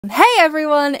Hey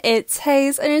everyone, it's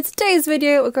Hayes, and in today's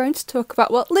video we're going to talk about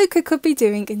what Luka could be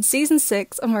doing in Season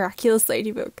 6 of Miraculous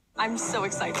Ladybug. I'm so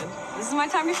excited. This is my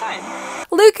time to shine.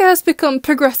 Luka has become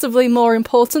progressively more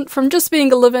important from just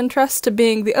being a love interest to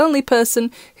being the only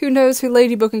person who knows who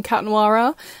Ladybug and Cat Noir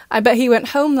are. I bet he went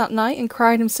home that night and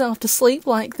cried himself to sleep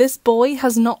like this boy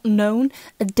has not known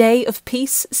a day of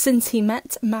peace since he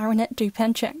met Marinette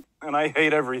Dupencheng. And I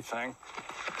hate everything.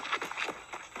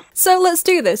 So let's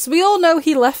do this. We all know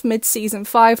he left mid-season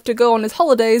 5 to go on his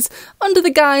holidays under the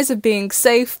guise of being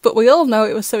safe, but we all know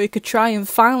it was so he could try and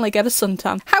finally get a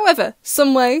suntan. However,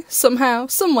 some way, somehow,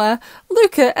 somewhere,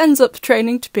 Luka ends up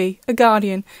training to be a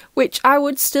guardian, which I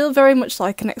would still very much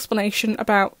like an explanation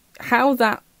about how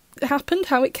that happened,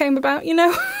 how it came about, you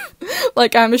know?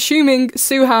 Like, I'm assuming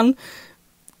Suhan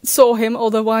saw him,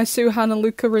 although why Suhan and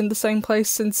Luka were in the same place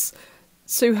since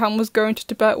Suhan was going to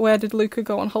Tibet. Where did Luka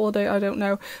go on holiday? I don't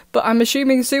know. But I'm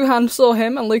assuming Suhan saw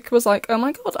him and Luka was like, oh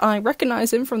my god, I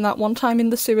recognise him from that one time in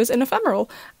the sewers in Ephemeral.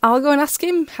 I'll go and ask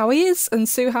him how he is. And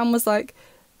Suhan was like,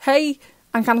 hey,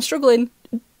 I'm kind of struggling.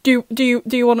 Do you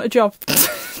want a job?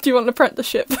 Do you want an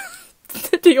apprenticeship?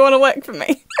 Do you want to work for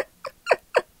me?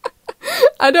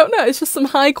 I don't know, it's just some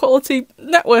high quality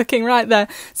networking right there.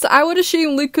 So I would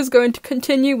assume Luka's going to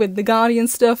continue with the Guardian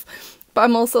stuff, but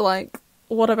I'm also like,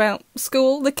 what about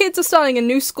school? The kids are starting a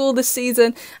new school this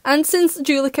season, and since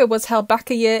Julika was held back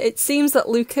a year, it seems that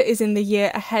Luka is in the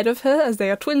year ahead of her, as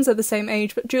they are twins at the same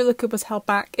age, but Julika was held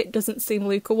back. It doesn't seem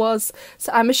Luka was.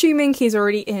 So I'm assuming he's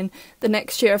already in the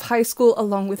next year of high school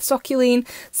along with Sokuline.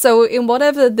 So in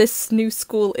whatever this new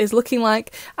school is looking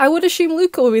like, I would assume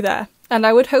Luka will be there. And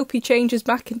I would hope he changes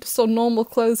back into some normal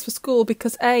clothes for school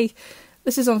because A,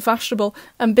 this is unfashionable,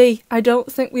 and B, I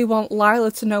don't think we want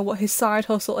Lila to know what his side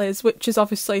hustle is, which is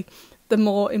obviously the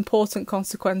more important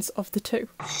consequence of the two.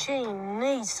 She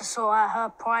needs to sort out her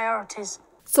priorities.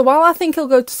 So while I think he'll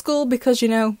go to school because, you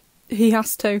know, he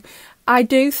has to, I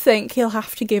do think he'll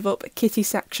have to give up Kitty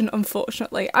section,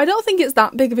 unfortunately. I don't think it's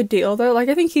that big of a deal, though. Like,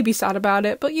 I think he'd be sad about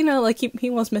it, but, you know, like, he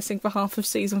was missing for half of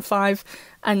Season 5,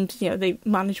 and, you know, they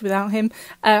managed without him.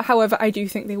 However, I do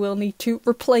think they will need to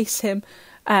replace him.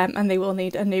 And they will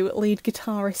need a new lead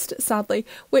guitarist, sadly,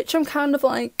 which I'm kind of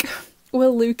like,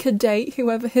 will Luka date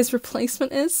whoever his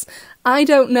replacement is? I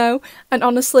don't know, and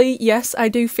honestly, yes, I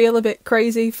do feel a bit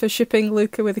crazy for shipping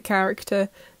Luka with a character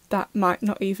that might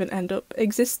not even end up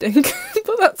existing,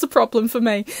 but that's a problem for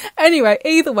me. Anyway,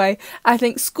 either way, I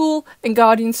think school and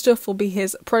Guardian stuff will be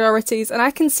his priorities, and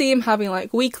I can see him having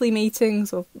like weekly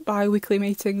meetings or bi-weekly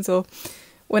meetings or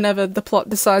whenever the plot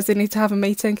decides they need to have a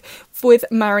meeting with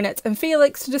Marinette and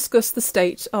Felix to discuss the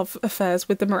state of affairs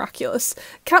with the Miraculous.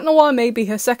 Cat Noir may be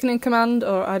her second in command,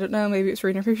 or I don't know, maybe it's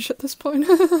Rena Rouge at this point.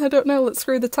 I don't know, let's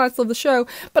screw the title of the show.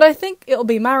 But I think it'll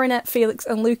be Marinette, Felix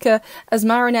and Luka, as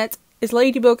Marinette is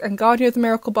Ladybug and Guardian of the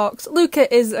Miracle Box.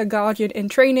 Luka is a Guardian in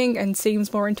training and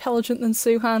seems more intelligent than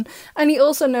Suhan, and he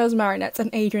also knows Marinette's and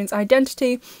Adrian's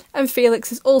identity, and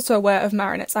Felix is also aware of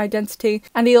Marinette's identity,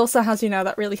 and he also has, you know,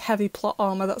 that really heavy plot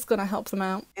armour that's going to help them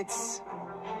out. It's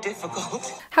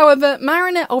difficult. However,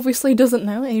 Marinette obviously doesn't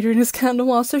know Adrian is Cat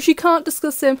Noir, so she can't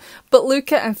discuss him, but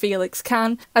Luka and Felix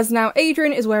can, as now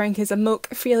Adrian is wearing his amok,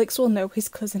 Felix will know his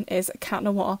cousin is Cat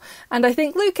Noir, and I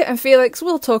think Luka and Felix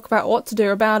will talk about what to do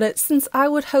about it, since I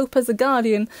would hope as a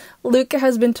Guardian, Luka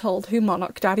has been told who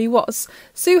Monarch Daddy was.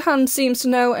 Suhan seems to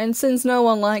know, and since no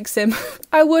one likes him,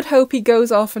 I would hope he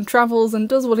goes off and travels and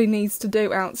does what he needs to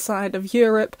do outside of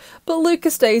Europe, but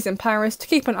Luka stays in Paris to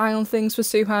keep an eye on things for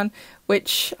Suhan,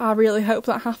 which I really hope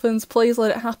that happens. Please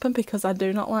let it happen because I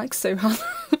do not like Suhan.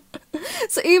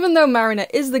 So even though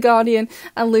Marinette is the Guardian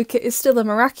and Luka is still a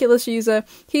Miraculous user,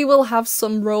 he will have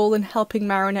some role in helping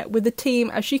Marinette with the team,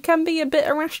 as she can be a bit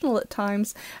irrational at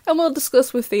times, and we'll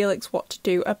discuss with Felix what to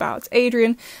do about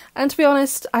Adrian. And to be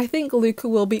honest, I think Luka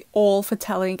will be all for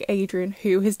telling Adrian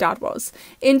who his dad was.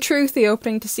 In truth, the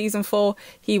opening to Season 4,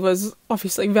 he was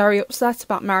obviously very upset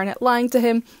about Marinette lying to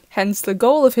him, hence the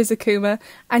goal of his Akuma,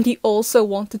 and he also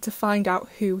wanted to find out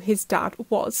who his dad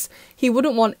was. He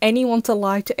wouldn't want anyone to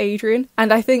lie to Adrian,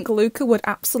 and I think Luka would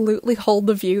absolutely hold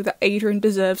the view that Adrian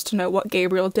deserves to know what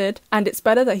Gabriel did, and it's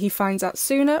better that he finds out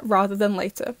sooner rather than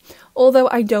later. Although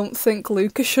I don't think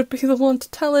Luka should be the one to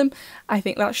tell him, I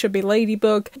think that should be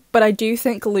Ladybug, but I do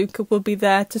think Luka will be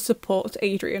there to support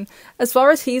Adrian. As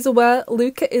far as he's aware,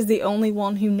 Luka is the only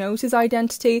one who knows his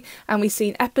identity, and we've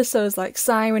seen episodes like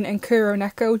Siren and Kuro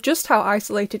Neko just how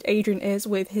isolated Adrian is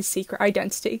with his secret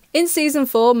identity. In Season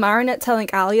 4, Marinette telling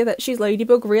Alia that she's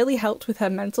Ladybug really helped with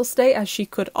her mental state, as she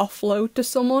could offload to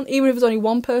someone. Even if it was only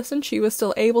one person, she was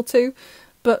still able to.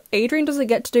 but Adrian doesn't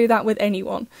get to do that with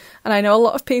anyone. And I know a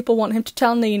lot of people want him to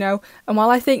tell Nino, and while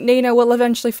I think Nino will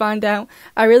eventually find out,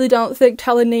 I really don't think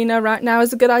telling Nino right now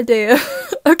is a good idea.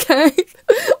 Okay?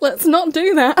 Let's not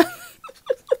do that.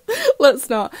 Let's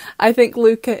not. I think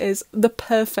Luka is the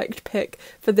perfect pick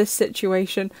for this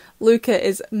situation. Luka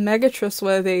is mega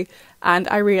trustworthy, and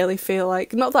I really feel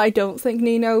like, not that I don't think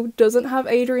Nino doesn't have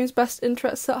Adrian's best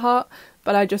interests at heart,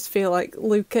 but I just feel like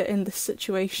Luka in this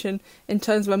situation, in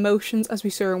terms of emotions, as we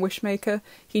saw in Wishmaker,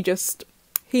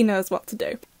 he knows what to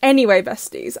do. Anyway,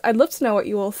 besties, I'd love to know what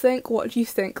you all think. What do you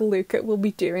think Luka will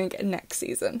be doing next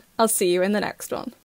season? I'll see you in the next one.